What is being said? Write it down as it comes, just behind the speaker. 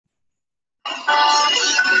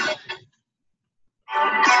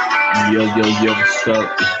What's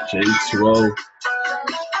up? It's J2O,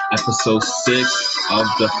 episode 6 of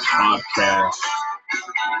the podcast.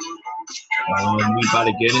 We about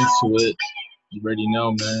to get into it. You already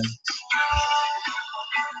know, man.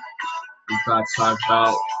 We got to talk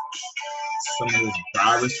about some of this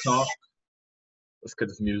virus talk. Let's get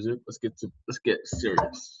this music. Let's get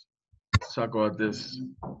serious. Let's talk about this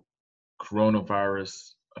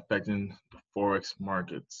coronavirus affecting the forex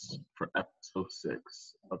markets for episode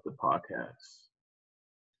 6 of the podcast.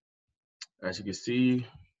 As you can see,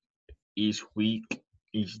 each week,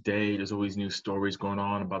 each day, there's always new stories going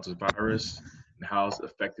on about this virus and how it's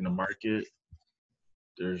affecting the market.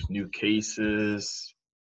 There's new cases.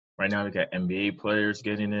 Right now, we got NBA players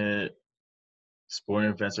getting it.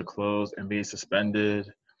 Sporting events are closed. NBA suspended.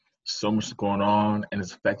 So much is going on, and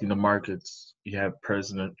it's affecting the markets. You have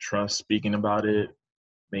President Trump speaking about it,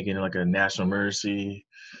 making it like a national emergency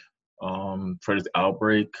for this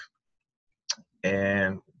outbreak.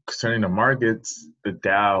 And concerning the markets, the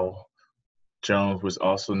Dow Jones, was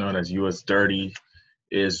also known as US 30,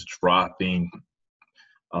 is dropping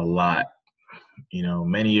a lot. You know,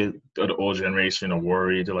 many of the old generation are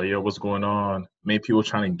worried. They're like, yo, what's going on? Many people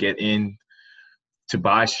trying to get in to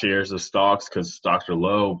buy shares of stocks because stocks are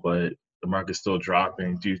low, but the market's still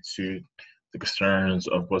dropping due to the concerns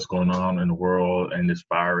of what's going on in the world and this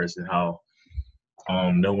virus and how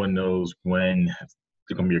no one knows when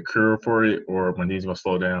there's going to be a cure for it or when things are going to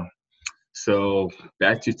slow down. So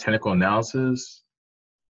back to technical analysis.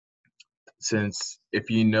 Since if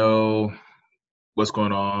you know what's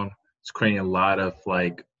going on, it's creating a lot of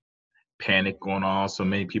like panic going on. So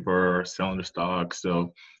many people are selling their stocks.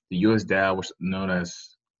 So the US Dow, which is known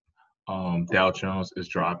as Dow Jones, is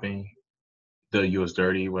dropping. The US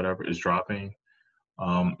 30, whatever, is dropping.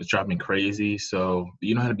 It's dropping crazy. So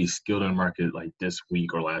you don't have to be skilled in the market like this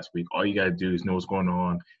week or last week. All you got to do is know what's going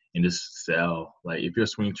on and just sell. Like if you're a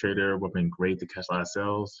swing trader, it would have been great to catch a lot of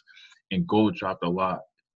sales. And gold dropped a lot.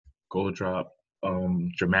 Gold dropped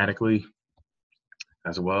dramatically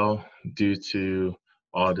as well due to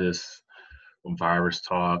all this virus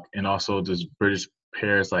talk. And also there's British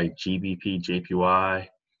pairs like GBP, JPY,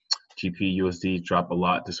 GPUSD drop a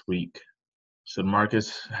lot this week. So the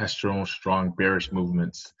markets has shown strong bearish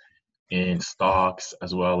movements in stocks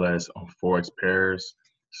as well as on forex pairs.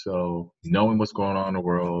 So knowing what's going on in the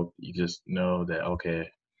world, you just know that, okay,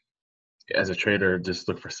 as a trader, just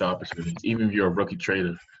look for sell opportunities. Even if you're a rookie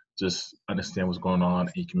trader, just understand what's going on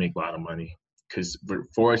and you can make a lot of money. Because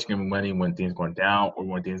forex can make money when things going down or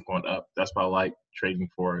when things going up. That's why I like trading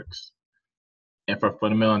forex. And for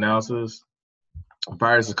fundamental analysis,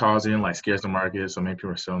 virus is causing like scares the market. So many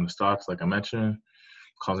people are selling the stocks, like I mentioned,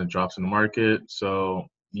 causing drops in the market. So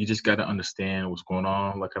you just got to understand what's going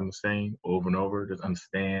on. Like I'm saying over and over, just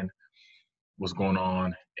understand what's going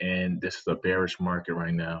on. And this is a bearish market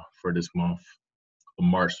right now for this month of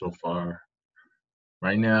March so far.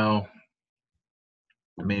 Right now,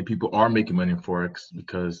 many people are making money in forex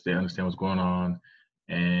because they understand what's going on.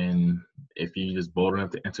 And if you just bold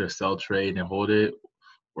enough to enter a sell trade and hold it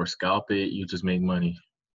or scalp it, you just make money.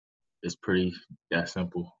 It's pretty that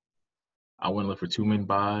simple. I wouldn't look for too many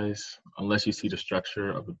buys unless you see the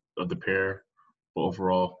structure of the pair, but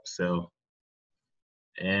overall sell.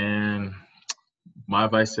 And my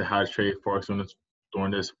advice to how to trade forex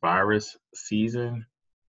during this virus season,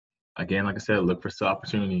 again, like I said, look for sell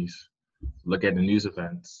opportunities. Look at the news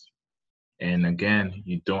events. And again,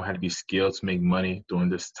 you don't have to be skilled to make money during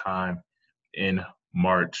this time in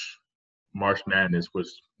March. March Madness, which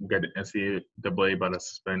we got the NCAA about to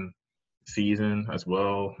suspend season as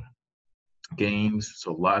well, games.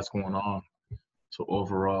 So lots going on. So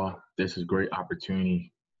overall, this is a great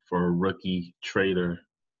opportunity for a rookie trader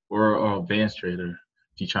or an advanced trader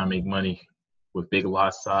if you try to make money with big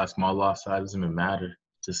lot size, small lot size, doesn't even matter.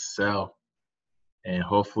 Just sell. And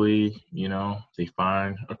hopefully, you know, they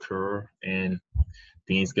find a cure and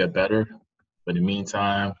things get better. But in the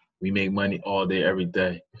meantime, we make money all day, every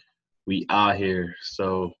day. We out here.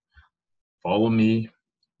 So follow me,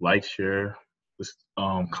 like, share this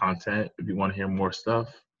content if you want to hear more stuff.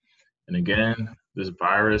 And again, this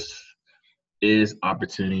virus is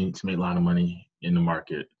opportunity to make a lot of money in the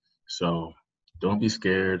market. So don't be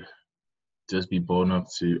scared. Just be bold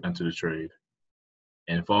enough to enter the trade.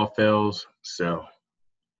 And if all fails, sell.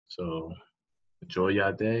 So enjoy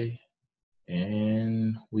your day,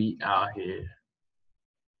 and we out here.